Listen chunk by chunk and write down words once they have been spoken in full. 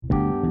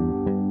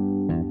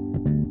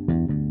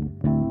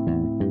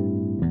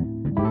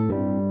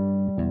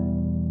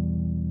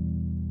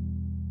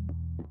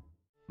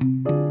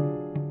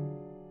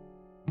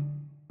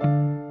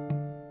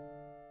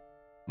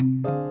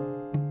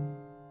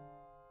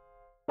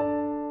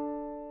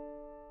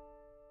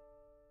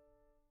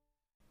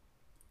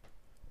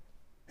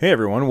Hey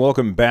everyone,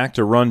 welcome back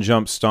to Run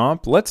Jump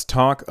Stomp. Let's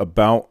talk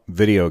about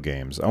video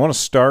games. I want to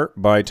start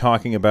by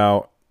talking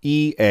about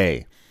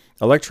EA.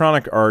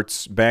 Electronic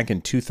Arts, back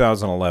in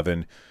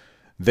 2011,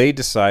 they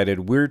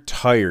decided we're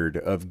tired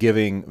of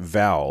giving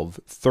Valve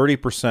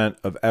 30%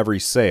 of every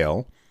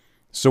sale,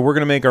 so we're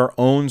going to make our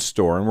own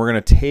store and we're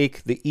going to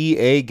take the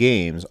EA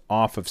games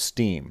off of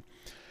Steam.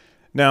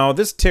 Now,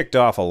 this ticked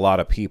off a lot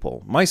of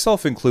people,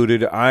 myself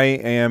included. I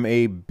am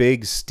a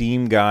big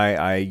Steam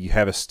guy. I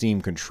have a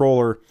Steam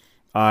controller.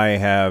 I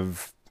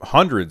have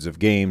hundreds of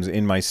games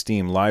in my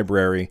Steam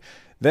library.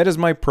 That is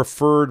my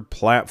preferred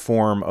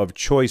platform of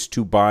choice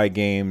to buy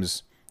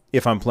games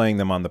if I'm playing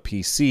them on the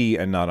PC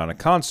and not on a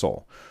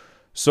console.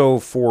 So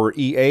for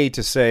EA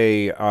to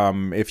say,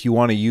 if you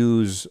want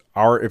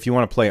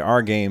to play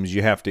our games,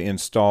 you have to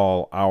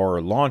install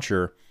our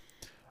launcher,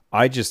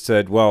 I just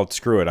said, well,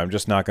 screw it. I'm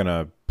just not going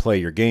to play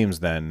your games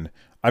then.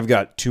 I've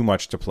got too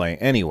much to play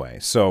anyway.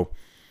 So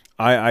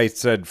I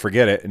said,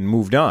 forget it, and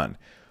moved on.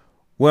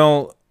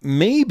 Well,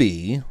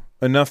 maybe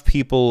enough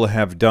people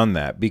have done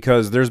that,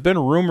 because there's been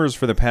rumors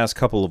for the past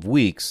couple of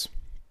weeks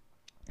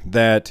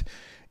that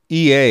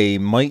EA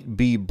might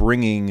be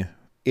bringing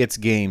its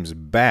games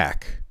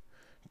back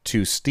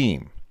to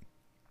Steam.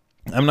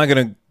 I'm not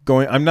going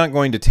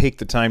to take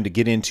the time to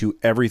get into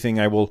everything.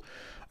 I will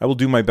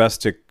do my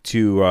best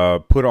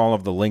to put all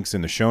of the links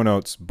in the show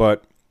notes,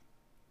 but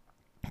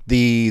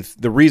the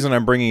reason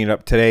I'm bringing it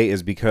up today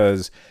is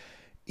because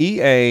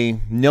EA,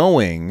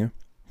 knowing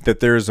that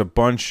there's a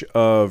bunch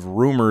of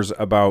rumors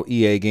about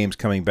EA games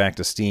coming back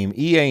to Steam,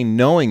 EA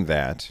knowing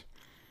that,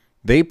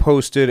 they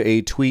posted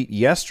a tweet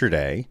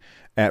yesterday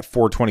at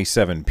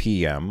 4:27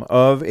 p.m.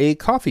 of a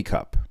coffee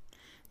cup.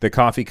 The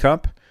coffee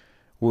cup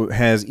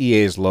has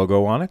EA's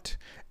logo on it,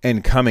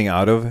 and coming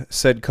out of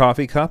said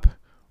coffee cup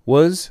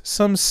was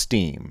some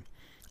Steam.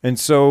 And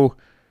so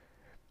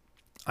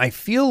I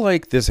feel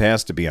like this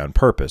has to be on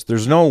purpose.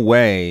 There's no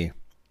way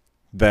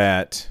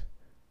that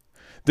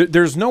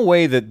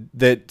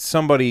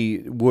somebody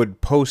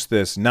would post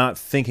this not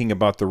thinking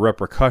about the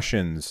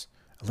repercussions.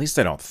 At least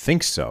I don't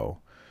think so.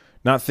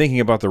 Not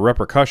thinking about the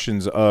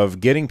repercussions of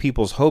getting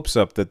people's hopes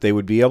up that they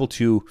would be able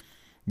to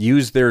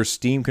use their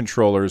Steam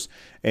controllers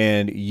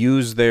and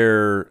use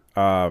their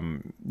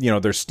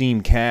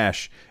Steam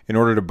Cash in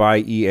order to buy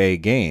EA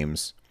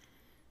games.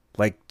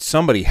 Like,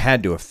 somebody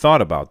had to have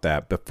thought about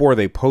that before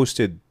they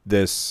posted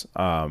this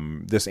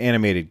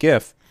animated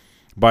GIF,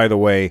 by the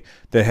way,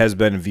 that has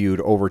been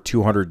viewed over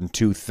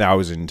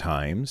 202,000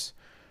 times.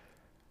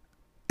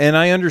 And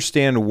I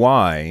understand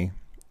why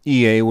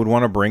EA would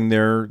want to bring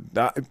their...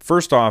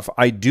 First off,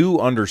 I do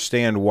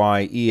understand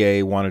why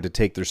EA wanted to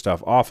take their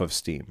stuff off of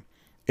Steam.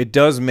 It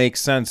does make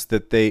sense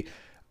that they...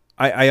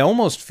 I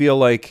almost feel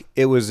like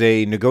it was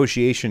a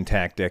negotiation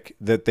tactic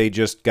that they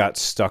just got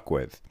stuck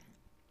with.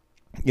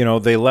 You know,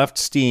 they left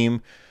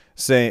Steam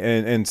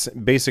and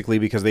basically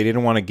because they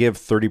didn't want to give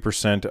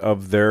 30%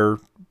 of their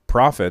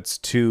profits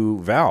to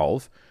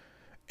Valve.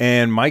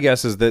 And my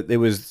guess is that it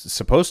was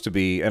supposed to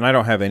be, and I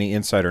don't have any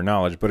insider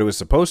knowledge, but it was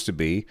supposed to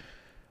be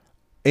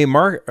a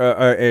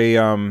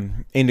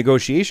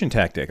negotiation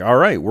tactic. All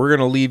right, we're going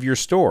to leave your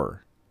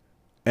store.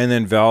 And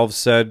then Valve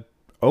said,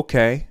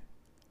 okay,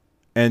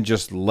 and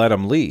just let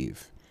them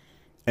leave.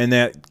 And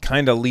that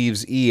kind of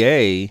leaves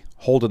EA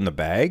holding the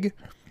bag.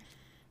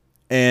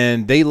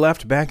 And they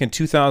left back in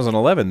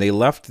 2011. They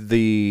left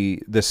the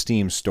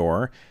Steam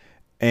store,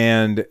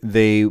 and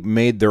they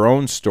made their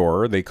own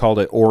store. They called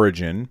it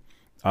Origin.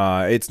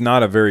 It's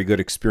not a very good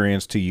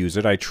experience to use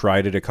it. I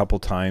tried it a couple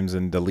times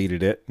and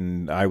deleted it,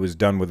 and I was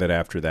done with it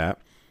after that.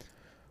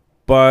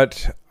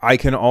 But I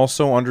can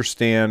also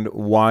understand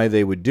why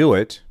they would do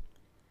it,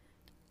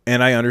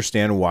 and I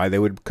understand why they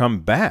would come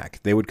back.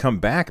 They would come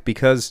back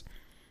because,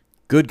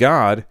 good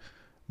God,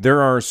 there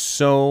are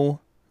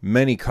so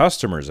many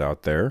customers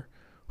out there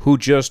who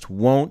just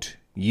won't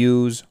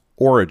use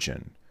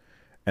Origin.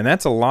 And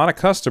that's a lot of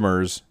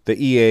customers that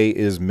EA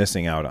is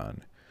missing out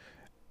on.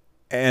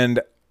 And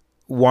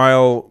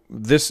while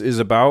this is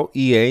about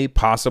EA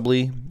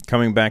possibly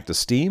coming back to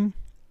Steam,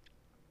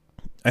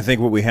 I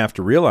think what we have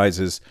to realize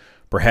is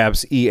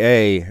perhaps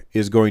EA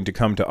is going to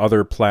come to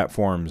other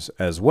platforms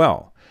as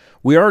well.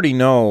 We already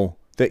know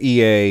that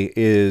EA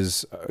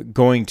is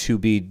going to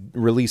be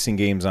releasing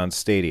games on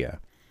Stadia,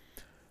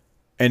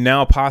 and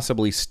now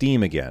possibly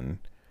Steam again.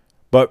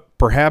 But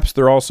perhaps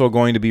they're also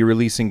going to be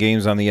releasing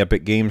games on the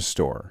Epic Games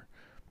Store.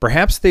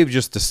 Perhaps they've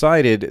just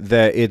decided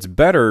that it's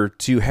better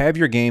to have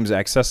your games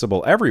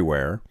accessible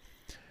everywhere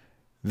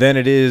than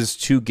it is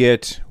to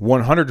get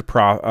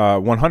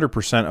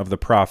 100% of the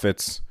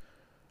profits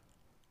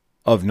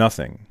of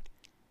nothing.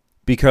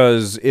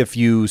 Because if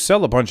you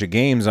sell a bunch of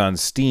games on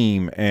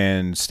Steam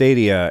and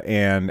Stadia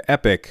and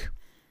Epic,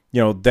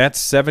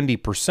 that's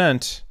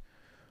 70%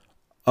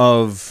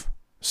 of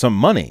some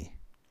money.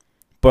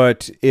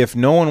 But if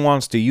no one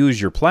wants to use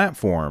your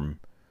platform,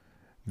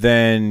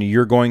 then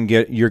you're going to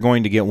get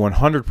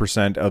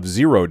 100% of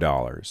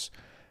 $0.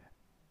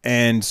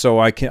 And so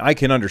I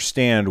can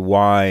understand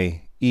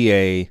why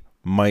EA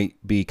might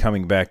be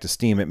coming back to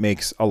Steam. It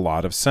makes a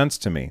lot of sense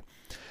to me.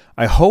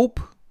 I hope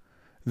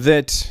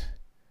it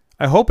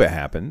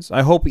happens.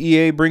 I hope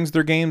EA brings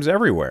their games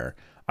everywhere.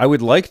 I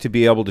would like to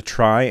be able to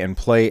try and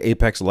play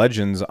Apex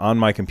Legends on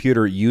my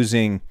computer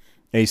using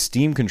a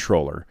Steam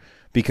controller,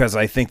 because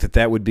I think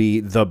that would be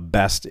the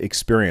best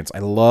experience. I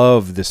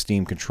love the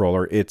Steam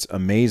controller. It's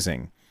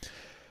amazing.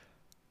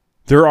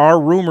 There are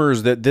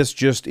rumors that this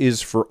just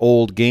is for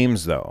old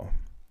games, though.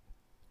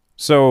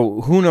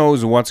 So who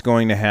knows what's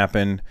going to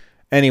happen.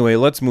 Anyway,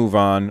 let's move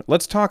on.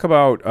 Let's talk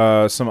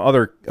about some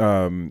other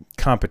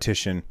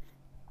competition.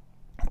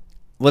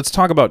 Let's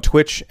talk about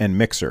Twitch and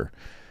Mixer.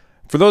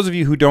 For those of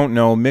you who don't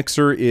know,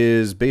 Mixer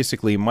is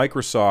basically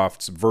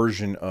Microsoft's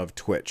version of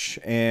Twitch.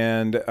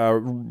 And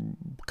a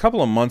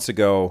couple of months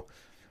ago,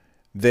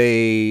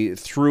 they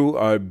threw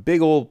a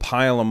big old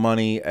pile of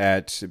money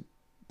at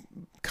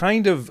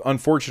kind of,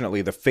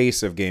 unfortunately, the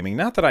face of gaming.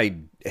 Not that I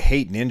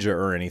hate Ninja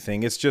or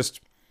anything. It's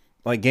just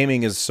like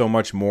gaming is so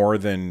much more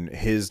than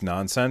his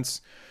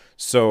nonsense.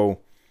 So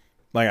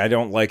like, I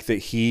don't like that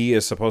he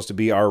is supposed to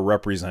be our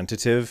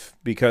representative,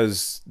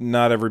 because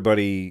not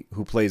everybody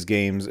who plays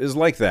games is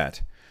like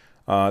that.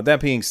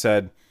 That being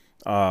said,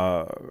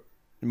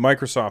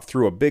 Microsoft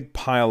threw a big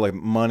pile of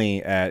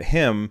money at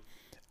him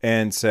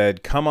and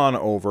said, come on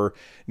over.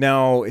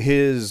 Now,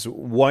 his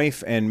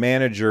wife and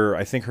manager,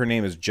 I think her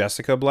name is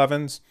Jessica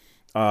Blevins,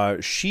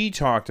 she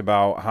talked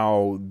about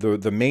how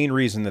the main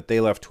reason that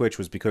they left Twitch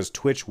was because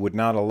Twitch would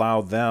not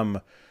allow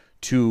them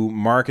to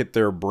market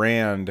their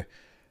brand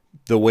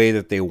the way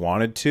that they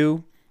wanted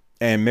to.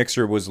 And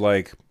Mixer was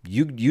like,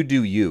 you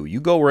do you. You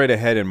go right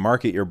ahead and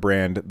market your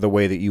brand the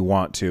way that you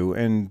want to.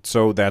 And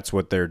so that's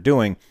what they're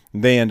doing.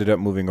 They ended up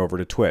moving over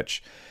to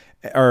Twitch.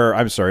 Or,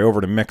 I'm sorry,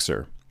 over to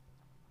Mixer.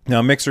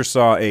 Now, Mixer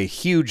saw a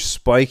huge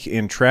spike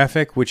in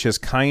traffic, which has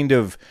kind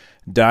of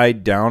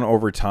died down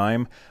over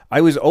time. I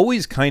was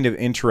always kind of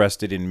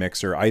interested in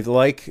Mixer. I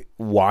like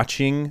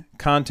watching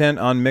content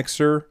on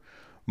Mixer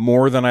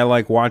more than I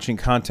like watching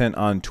content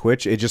on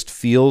Twitch. It just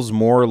feels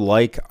more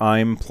like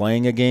I'm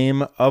playing a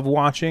game of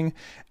watching,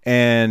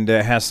 and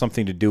it has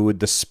something to do with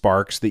the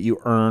sparks that you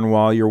earn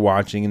while you're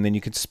watching, and then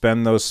you can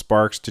spend those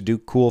sparks to do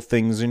cool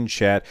things in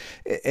chat,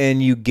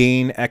 and you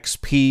gain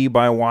XP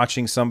by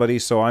watching somebody.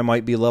 So I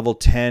might be level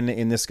 10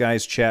 in this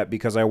guy's chat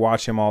because I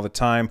watch him all the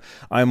time.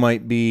 I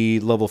might be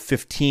level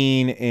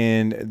 15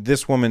 in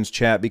this woman's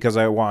chat because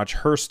I watch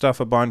her stuff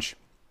a bunch.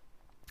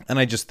 And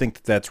I just think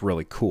that that's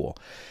really cool.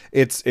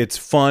 It's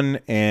fun,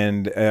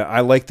 and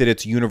I like that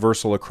it's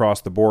universal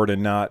across the board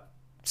and not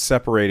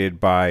separated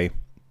by,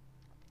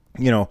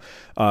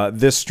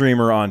 this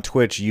streamer on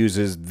Twitch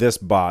uses this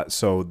bot,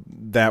 so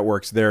that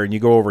works there, and you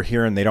go over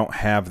here and they don't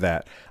have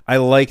that. I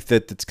like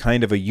that it's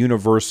kind of a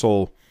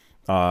universal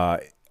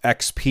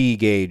XP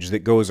gauge that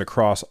goes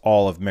across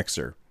all of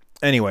Mixer.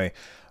 Anyway,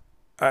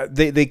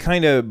 they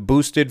kind of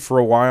boosted for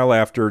a while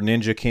after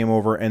Ninja came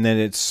over, and then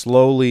it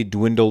slowly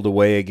dwindled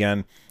away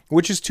again,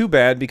 which is too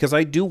bad, because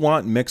I do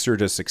want Mixer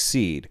to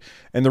succeed.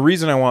 And the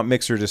reason I want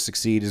Mixer to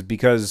succeed is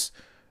because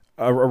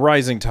a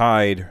rising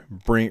tide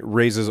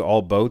raises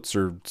all boats,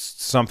 or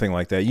something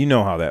like that. You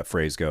know how that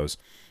phrase goes.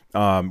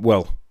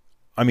 Well,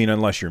 I mean,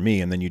 unless you're me,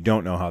 and then you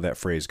don't know how that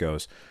phrase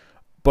goes.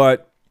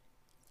 But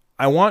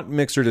I want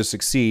Mixer to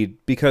succeed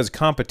because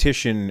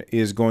competition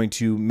is going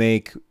to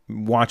make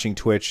watching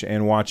Twitch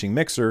and watching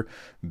Mixer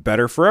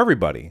better for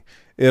everybody.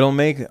 It'll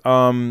make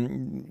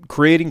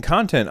creating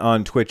content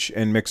on Twitch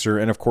and Mixer,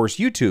 and of course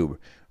YouTube,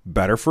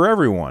 better for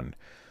everyone.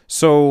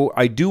 So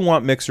I do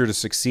want Mixer to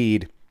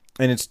succeed,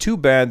 and it's too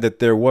bad that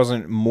there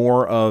wasn't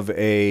more of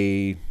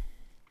a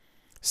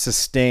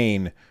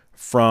sustain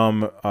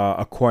from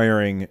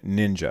acquiring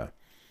Ninja.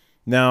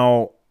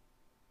 Now,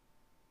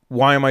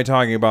 why am I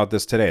talking about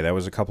this today? That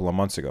was a couple of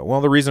months ago.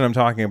 Well, the reason I'm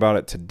talking about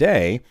it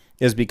today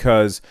is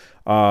because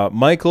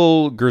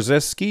Michael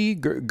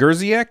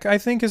Gierzyek, I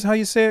think is how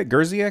you say it,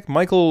 Gierzyek?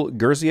 Michael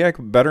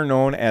Gierzyek, better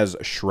known as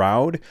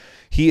Shroud.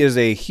 He is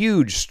a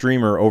huge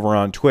streamer over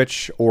on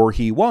Twitch, or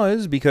he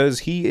was, because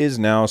he is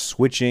now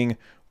switching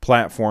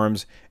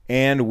platforms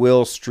and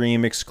will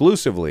stream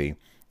exclusively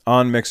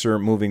on Mixer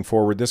moving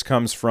forward. This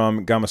comes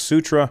from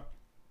Gamasutra.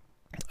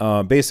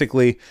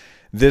 Basically,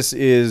 this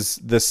is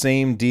the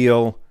same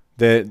deal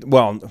that,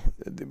 well,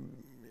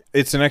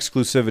 it's an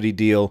exclusivity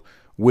deal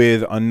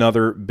with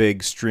another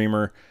big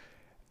streamer.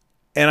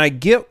 And I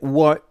get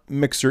what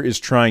Mixer is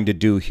trying to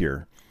do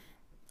here.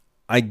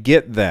 I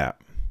get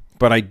that,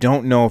 but I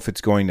don't know if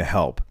it's going to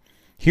help.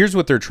 Here's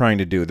what they're trying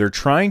to do. They're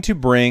trying to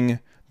bring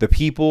the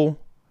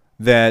people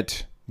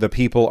that the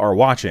people are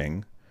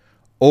watching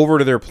over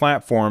to their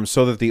platform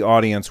so that the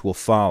audience will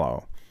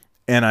follow.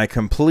 And I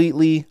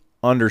completely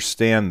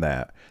understand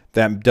that.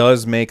 That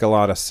does make a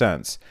lot of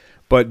sense.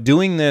 But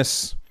doing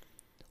this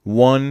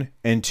 1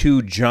 and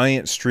 2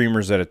 giant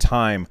streamers at a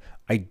time,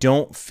 I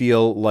don't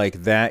feel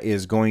like that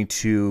is going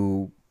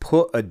to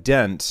put a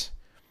dent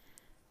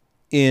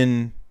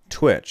in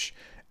Twitch.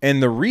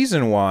 And the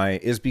reason why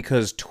is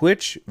because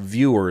Twitch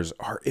viewers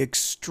are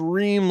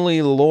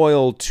extremely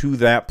loyal to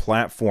that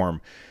platform.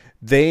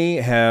 They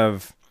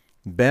have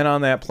been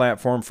on that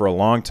platform for a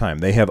long time.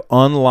 They have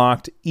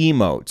unlocked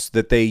emotes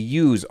that they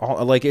use,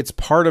 like it's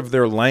part of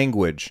their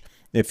language.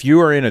 If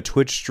you are in a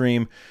Twitch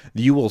stream,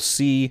 you will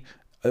see,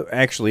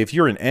 actually, if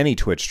you're in any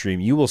Twitch stream,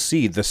 you will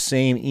see the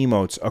same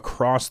emotes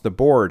across the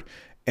board,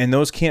 and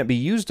those can't be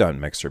used on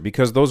Mixer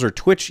because those are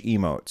Twitch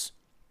emotes.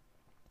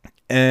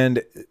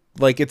 And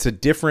like it's a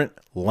different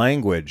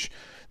language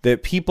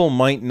that people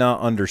might not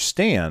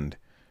understand,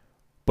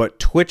 but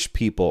Twitch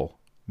people,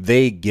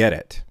 they get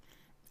it.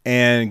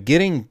 And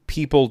getting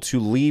people to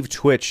leave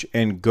Twitch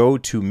and go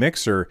to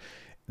Mixer,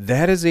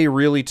 that is a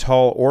really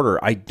tall order.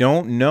 I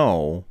don't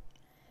know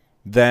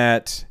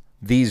that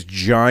these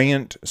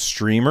giant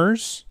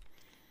streamers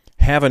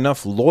have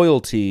enough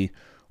loyalty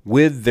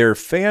with their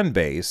fan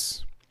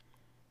base.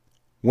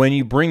 When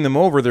you bring them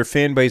over, their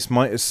fan base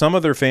some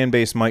of their fan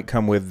base might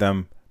come with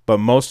them, but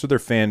most of their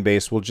fan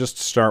base will just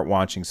start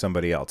watching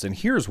somebody else. And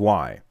here's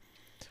why.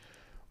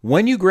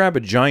 When you grab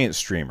a giant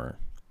streamer,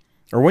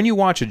 or when you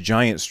watch a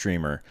giant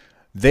streamer,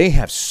 they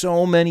have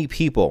so many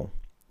people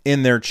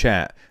in their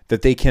chat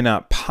that they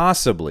cannot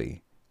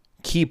possibly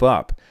keep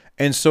up.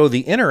 And so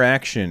the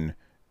interaction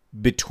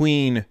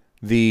between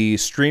the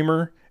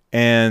streamer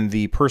and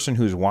the person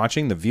who's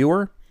watching, the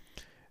viewer,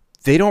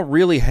 they don't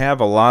really have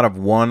a lot of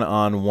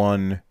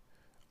one-on-one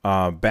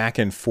back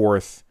and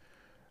forth.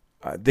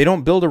 They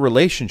don't build a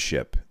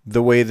relationship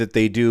the way that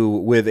they do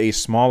with a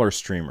smaller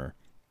streamer.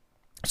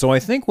 So I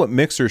think what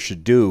Mixer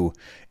should do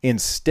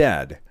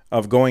instead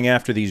of going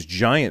after these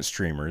giant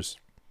streamers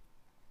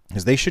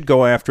is they should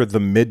go after the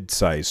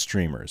mid-sized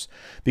streamers.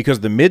 Because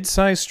the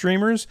mid-sized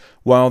streamers,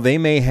 while they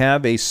may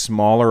have a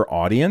smaller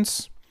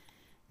audience,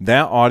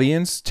 that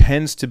audience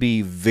tends to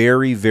be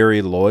very,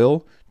 very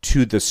loyal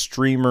to the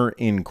streamer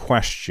in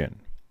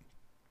question.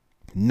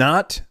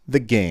 Not the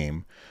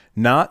game,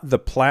 not the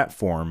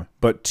platform,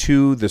 but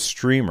to the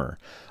streamer.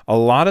 A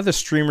lot of the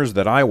streamers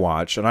that I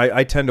watch, and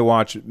I tend to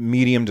watch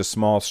medium to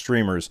small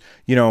streamers,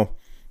 you know,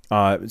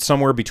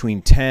 somewhere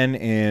between 10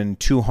 and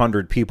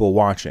 200 people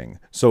watching.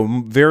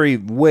 So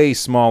way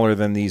smaller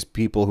than these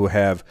people who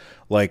have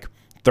like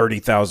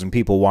 30,000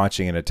 people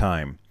watching at a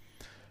time.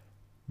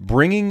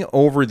 Bringing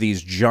over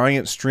these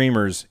giant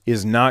streamers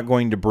is not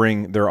going to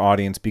bring their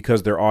audience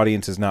because their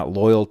audience is not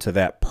loyal to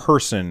that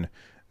person.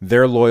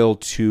 They're loyal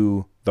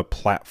to the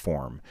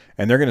platform,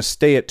 and they're going to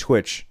stay at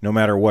Twitch no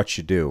matter what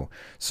you do.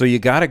 So you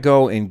got to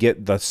go and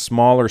get the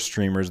smaller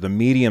streamers, the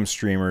medium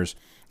streamers,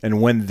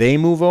 and when they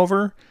move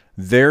over,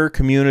 their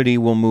community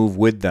will move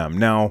with them.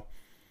 Now,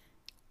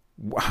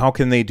 how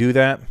can they do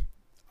that?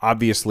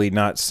 Obviously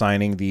not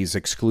signing these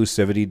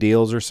exclusivity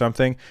deals or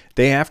something.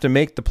 They have to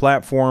make the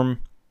platform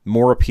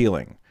more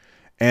appealing.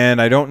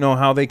 And I don't know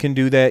how they can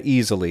do that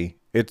easily.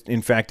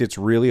 In fact, it's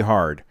really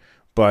hard.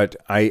 But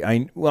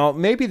well,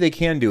 maybe they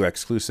can do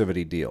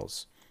exclusivity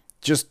deals.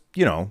 Just,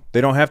 you know,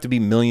 they don't have to be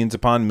millions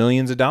upon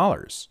millions of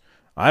dollars.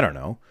 I don't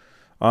know.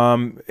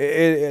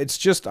 It's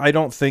just, I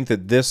don't think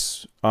that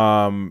this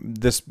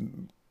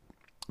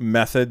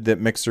method that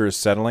Mixer is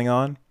settling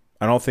on,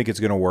 I don't think it's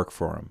going to work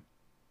for them.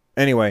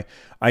 Anyway,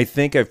 I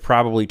think I've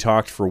probably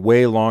talked for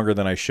way longer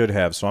than I should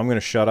have, so I'm going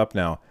to shut up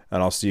now,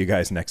 and I'll see you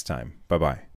guys next time. Bye-bye.